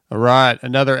All right,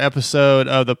 another episode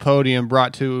of The Podium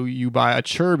brought to you by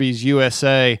Acerbis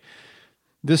USA.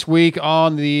 This week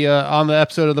on the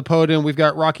episode of The Podium, we've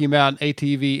got Rocky Mountain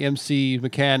ATV MC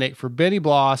mechanic for Benny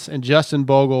Bloss and Justin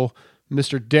Bogle,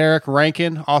 Mr. Derek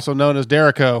Rankin, also known as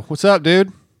Derrico. What's up,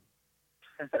 dude?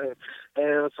 Hey,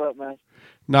 what's up, man?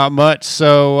 Not much.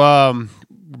 So,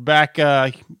 back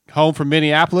home from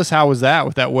Minneapolis, how was that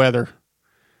with that weather?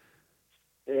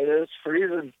 It is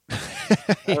freezing.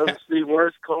 That was the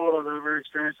worst cold I've ever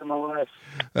experienced in my life.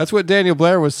 That's what Daniel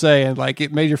Blair was saying. Like,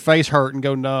 it made your face hurt and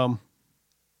go numb.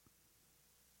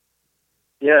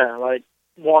 Yeah, like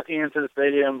walking into the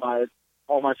stadium,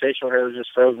 all my facial hair was just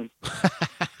frozen.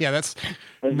 Yeah, that's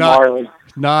gnarly.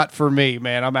 Not for me,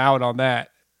 man. I'm out on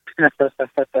that.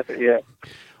 Yeah.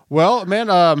 Well, man,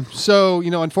 so,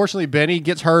 unfortunately, Benny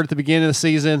gets hurt at the beginning of the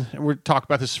season. And we'll talk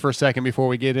about this for a second before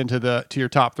we get into to your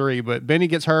top three. But Benny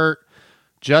gets hurt.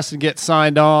 Justin gets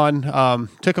signed on.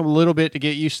 Took him a little bit to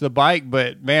get used to the bike,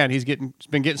 but, man, he's been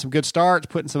getting some good starts,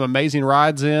 putting some amazing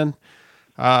rides in.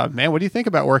 Man, what do you think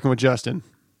about working with Justin?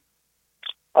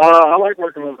 I like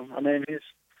working with him. I mean,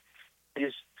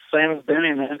 he's same as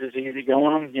Benny, man. Just easy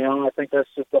going. I think that's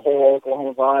just the whole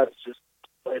Oklahoma vibe. It's just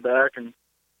lay back and,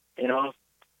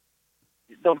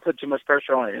 don't put too much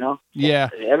pressure on it, Yeah.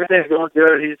 Everything's going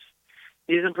good.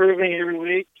 He's improving every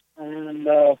week, and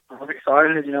I'm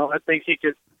excited. I think he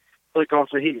could click off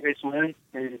the heat race win.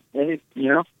 And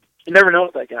you never know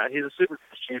with that guy. He's a super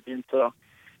champion, so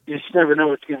you just never know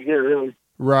what you're going to get, really.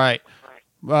 Right.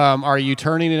 Are you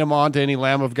turning him on to any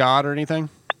Lamb of God or anything?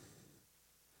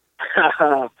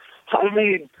 I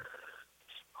mean,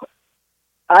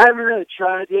 I haven't really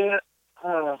tried yet.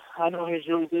 I know he's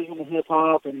really big into hip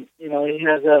hop, and he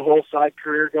has that whole side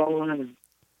career going, and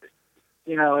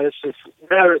it's just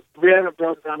we haven't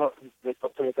broke down. I'll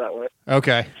put it that way.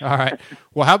 Okay, all right.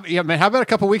 Well, how about a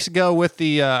couple weeks ago with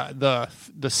the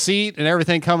seat and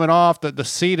everything coming off, the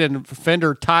seat and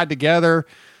fender tied together,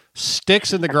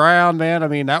 sticks in the ground, man. I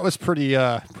mean, that was pretty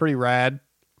rad.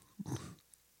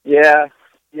 Yeah.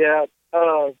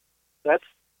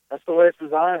 That's the way it's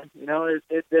designed.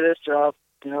 It did its job.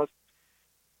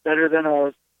 Better than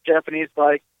a Japanese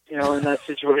bike, in that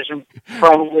situation,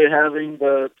 probably having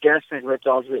the gas tank ripped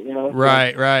off it,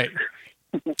 Right.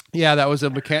 Yeah, that was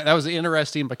an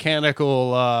interesting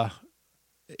mechanical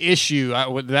issue.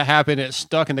 That happened, it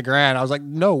stuck in the ground. I was like,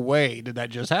 no way did that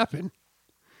just happen.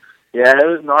 Yeah, it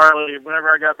was gnarly.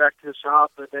 Whenever I got back to the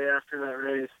shop the day after that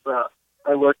race,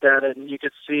 I looked at it, and you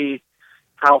could see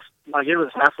how, it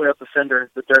was halfway up the fender,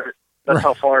 the dirt. That's right.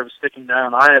 How far it was sticking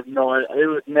down. I have no idea. It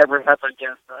would never happen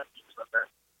again.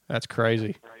 That's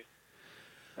crazy.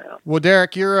 Yeah. Well,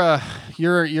 Derek,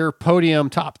 you're podium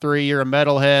top three. You're a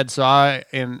metalhead, so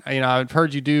I've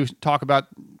heard you talk about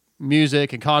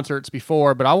music and concerts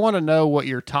before, but I want to know what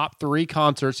your top three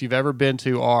concerts you've ever been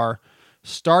to are,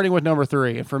 starting with number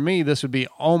three. And for me, this would be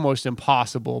almost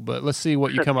impossible, but let's see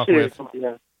what you come up with.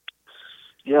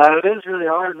 Yeah, it is really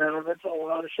hard, man. I've been to a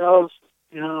lot of shows.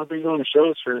 I've been going to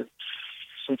shows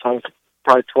since I was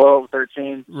probably 12,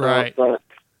 13. Right. But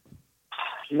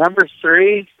number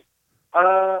three,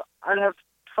 I'd have to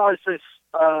probably say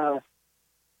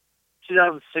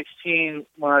 2016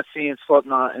 when I seen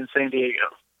Slipknot in San Diego.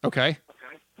 Okay.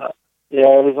 Yeah,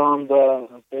 it was on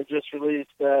they just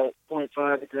released Point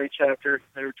 5, The Great Chapter.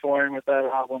 They were touring with that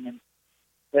album, and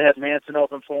they had Manson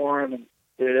open for them, and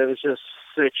dude, it was just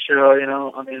a sick show,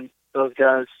 I mean, those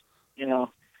guys,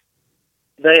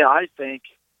 I think,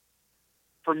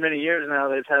 for many years now,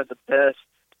 they've had the best,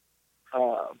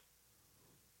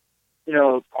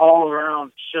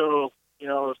 all-around show,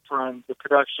 from the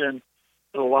production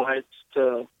to the lights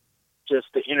to just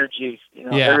the energy,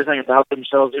 everything about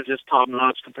themselves is just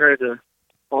top-notch compared to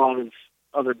a lot of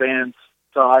other bands.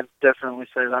 So I'd definitely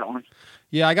say that one.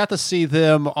 Yeah, I got to see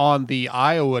them on the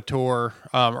Iowa tour,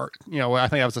 I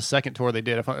think that was the second tour they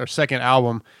did, or second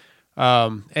album.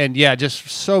 And yeah, just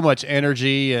so much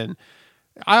energy. And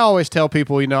I always tell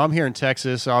people, I'm here in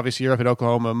Texas, obviously you're up in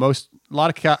Oklahoma, a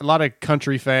lot of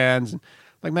country fans.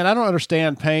 Like, man, I don't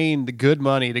understand paying the good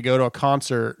money to go to a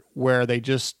concert where they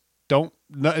just don't,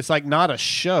 it's like not a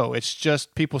show. It's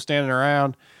just people standing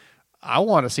around. I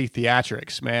want to see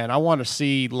theatrics, man. I want to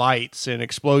see lights and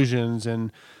explosions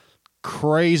and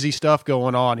crazy stuff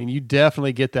going on. And you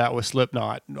definitely get that with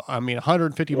Slipknot. I mean,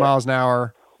 150 miles an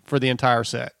hour for the entire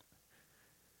set.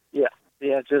 Yeah,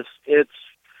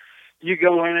 you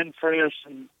go in fresh,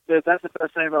 and that's the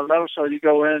best thing about a metal show. You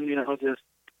go in,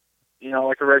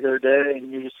 like a regular day,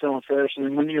 and you're just feeling fresh. And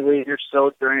then when you leave, you're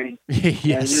so drained. Yes. And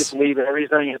you just leave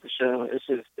everything at the show.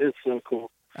 It's so cool.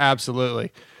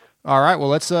 Absolutely. All right, well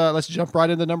let's jump right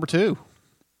into number two.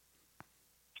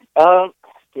 Yeah,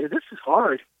 this is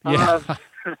hard. Yeah.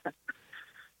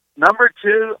 Number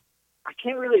two, I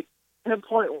can't really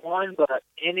pinpoint one, but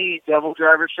any Devil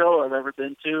Driver show I've ever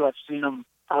been to, I've seen them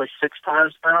probably 6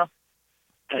 times now.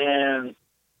 And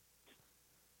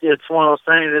it's one of those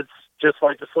things, it's just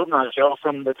like the Slipknot show.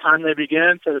 From the time they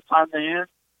begin to the time they end,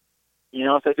 you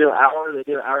know, if they do an hour, they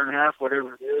do an hour and a half,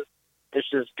 whatever it is. It's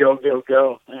just go, go,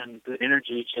 go. And the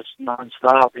energy is just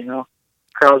nonstop, you know.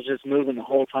 Crowd's just moving the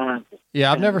whole time.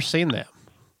 Yeah, I've never seen them.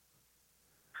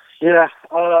 Yeah,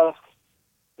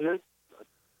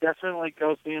 definitely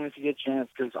go see them if you get a chance.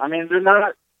 Because, I mean, they're not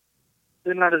as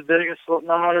big as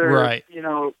Slipknot or, Right. you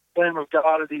know, Lamb of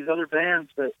God or these other bands,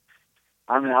 but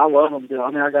I mean, I love them, dude. I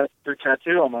mean, I got their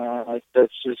tattoo on my arm. Like,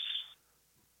 that's just,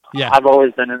 Yeah. I've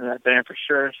always been into that band for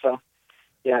sure. So,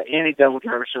 yeah, any Devil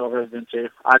Driver show I've ever been to.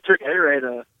 I took A-Ray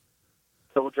to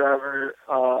Devil Driver,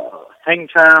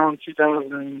 Hangtown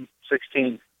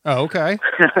 2016. Oh, okay.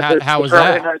 How was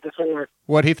Friday that? night before.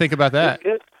 What'd he think about that?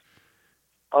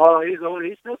 Oh, he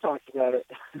still talks about it.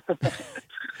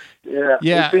 Yeah.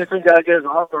 Yeah. He's seen some guy get his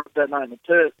arm broke that night in the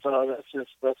pit, so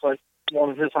that's like one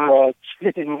of his highlights.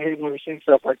 We've never seen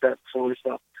stuff like that before,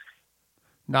 so.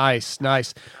 Nice.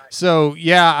 So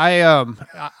yeah,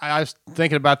 I was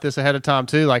thinking about this ahead of time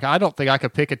too. Like, I don't think I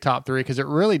could pick a top 3 because it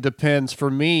really depends for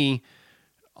me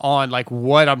on like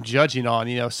what I'm judging on.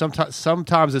 You know,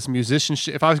 sometimes it's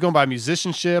musicianship. If I was going by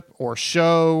musicianship or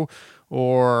show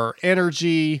or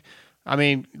energy, I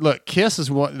mean, look, Kiss is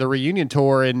the reunion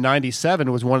tour in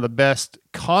 '97 was one of the best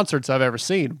concerts I've ever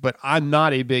seen. But I'm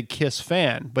not a big Kiss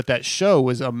fan. But that show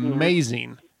was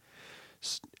amazing.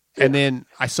 And then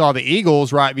I saw the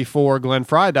Eagles right before Glenn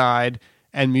Frey died,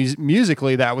 and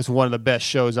musically, that was one of the best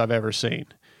shows I've ever seen.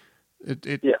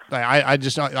 Yeah. I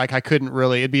just, like, I couldn't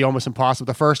really, it'd be almost impossible.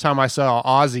 The first time I saw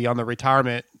Ozzy on the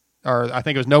retirement, or I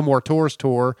think it was No More Tours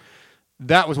tour,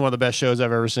 that was one of the best shows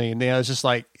I've ever seen. Yeah, it's just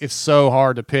like, it's so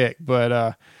hard to pick.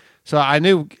 But so I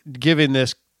knew giving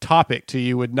this topic to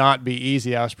you would not be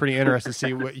easy. I was pretty interested to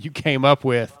see what you came up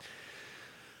with.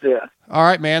 Yeah. All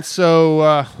right, man.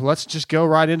 So let's just go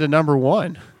right into number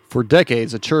 1. For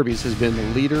decades, Acerbis has been the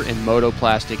leader in moto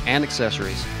plastic and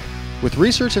accessories. With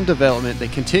research and development, they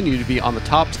continue to be on the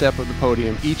top step of the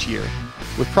podium each year.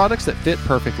 With products that fit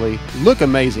perfectly, look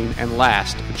amazing, and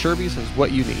last, Acerbis is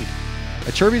what you need.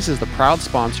 Acerbis is the proud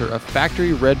sponsor of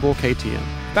Factory Red Bull KTM,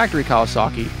 Factory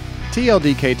Kawasaki,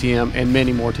 TLD KTM, and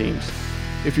many more teams.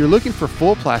 If you're looking for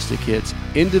full plastic kits,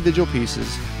 individual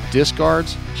pieces, disc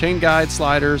guards, chain guide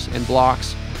sliders and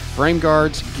blocks, frame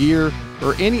guards, gear,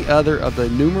 or any other of the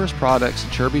numerous products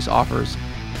Acerbis offers,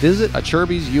 visit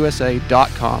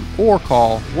AcerbisUSA.com or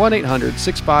call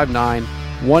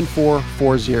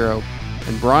 1-800-659-1440,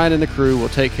 and Brian and the crew will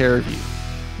take care of you.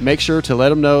 Make sure to let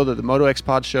them know that the Moto X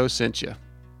Pod show sent you.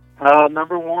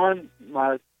 Number 1,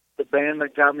 the band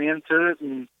that got me into it,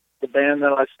 and the band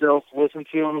that I still listen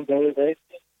to on a daily basis,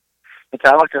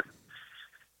 Metallica.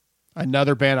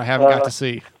 Another band I haven't got to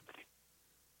see.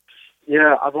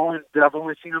 Yeah, I've only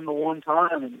seen them the one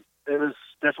time, and it was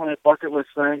definitely a bucket list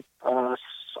thing.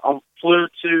 I flew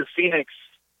to Phoenix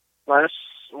I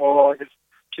guess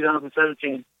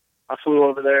 2017. I flew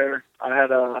over there. I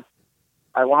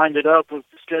lined it up with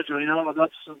the schedule. You know,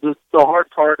 that's the hard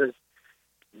part is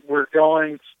we're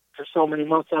going for so many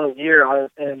months out of the year,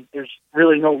 and there's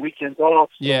really no weekends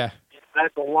off. So Yeah. I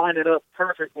have to line it up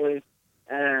perfectly,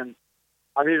 and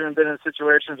I've even been in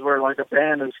situations where, like, a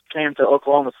band has came to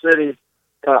Oklahoma City,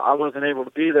 I wasn't able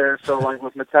to be there. So, like,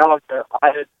 with Metallica,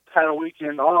 I had a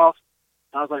weekend off.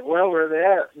 And I was like, well, where are they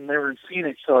at? And they were in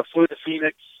Phoenix. So I flew to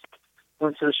Phoenix,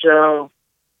 went to the show,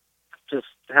 just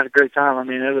had a great time. I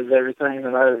mean, it was everything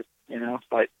that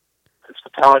like, it's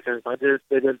Metallica.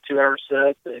 They did a 2-hour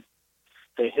set. They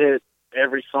hit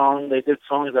every song. They did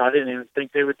songs that I didn't even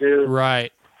think they would do.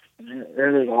 Right. And it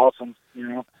was awesome, you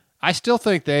know. I still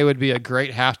think they would be a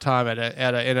great halftime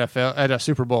at a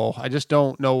Super Bowl. I just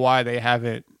don't know why they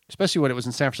haven't, especially when it was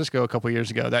in San Francisco a couple of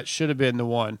years ago. That should have been the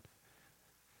one.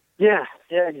 Yeah,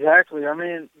 exactly. I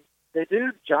mean, they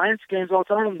do Giants games all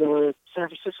the time. The San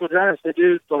Francisco Giants, they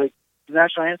do like the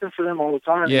national anthem for them all the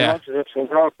time. Yeah, you know, it's the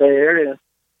Rock Bay area.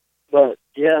 But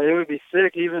yeah, it would be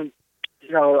sick. Even, you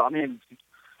know, I mean,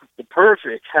 the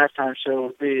perfect halftime show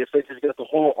would be if they just got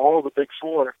all the big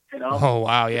four. You know. Oh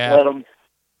wow, yeah. Let them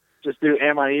just do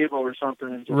 "Am I Evil" or something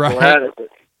and just right. go at it. But,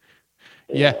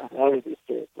 yeah, that would be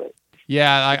sick. But.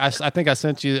 Yeah, I think I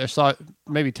sent you, I saw,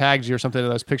 maybe tagged you or something of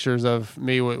those pictures of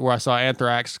me where I saw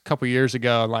Anthrax a couple years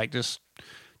ago, like just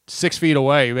 6 feet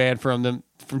away, man, from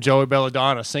Joey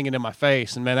Belladonna singing in my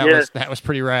face, and man, that was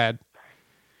pretty rad.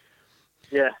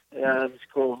 Yeah, that's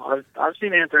cool. I've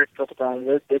seen Anthrax a couple times.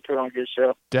 They put on a good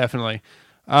show. Definitely.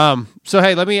 So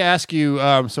hey, let me ask you.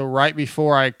 So right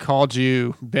before I called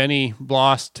you, Benny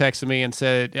Bloss texted me and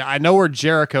said, "I know where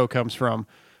Jericho comes from.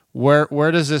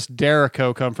 Where does this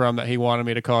Derico come from that he wanted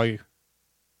me to call you?"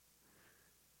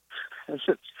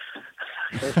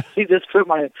 He just put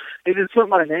my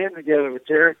name together with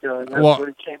Jericho, and that's what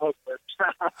he came up with.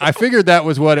 I figured that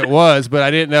was what it was, but I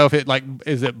didn't know if it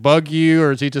is it bug you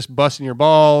or is he just busting your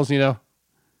balls? You know.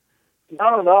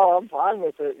 No, I'm fine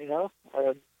with it.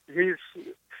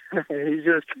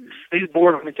 He's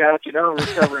bored on the couch,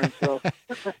 recovering. So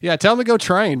yeah, tell him to go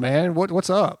train, man. What's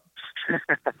up?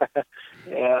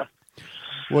 Yeah.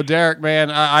 Well, Derek,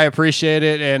 man, I appreciate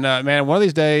it, and man, one of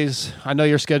these days, I know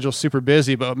your schedule's super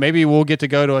busy, but maybe we'll get to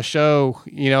go to a show,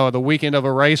 the weekend of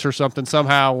a race or something.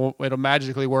 Somehow it'll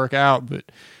magically work out, but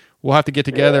we'll have to get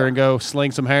together and go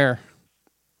sling some hair.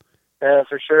 Yeah,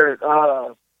 for sure.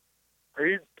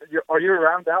 Are you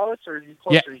around Dallas or are you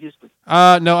closer to Houston?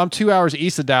 No, I'm 2 hours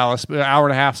east of Dallas, an hour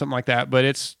and a half, something like that. But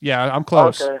I'm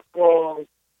close. Okay. Well,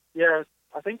 yeah,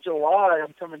 I think July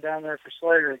I'm coming down there for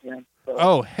Slayer again. So.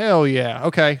 Oh, hell yeah.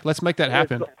 Okay, let's make that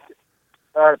happen.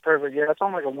 All right, perfect. Yeah, it's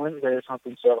on like a Wednesday or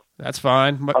something, so. That's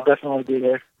fine. I'll definitely be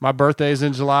there. My birthday's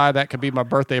in July. That could be my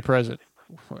birthday present.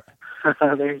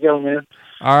 There you go, man.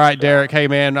 All right, Derek. Hey,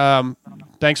 man,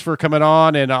 thanks for coming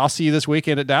on, and I'll see you this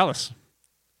weekend at Dallas.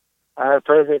 All right,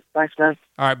 perfect. Thanks, man.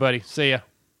 All right, buddy. See ya.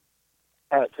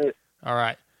 All right, see you. All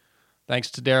right. Thanks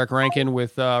to Derek Rankin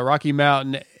with Rocky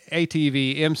Mountain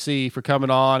ATV MC for coming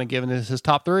on and giving us his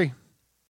top 3.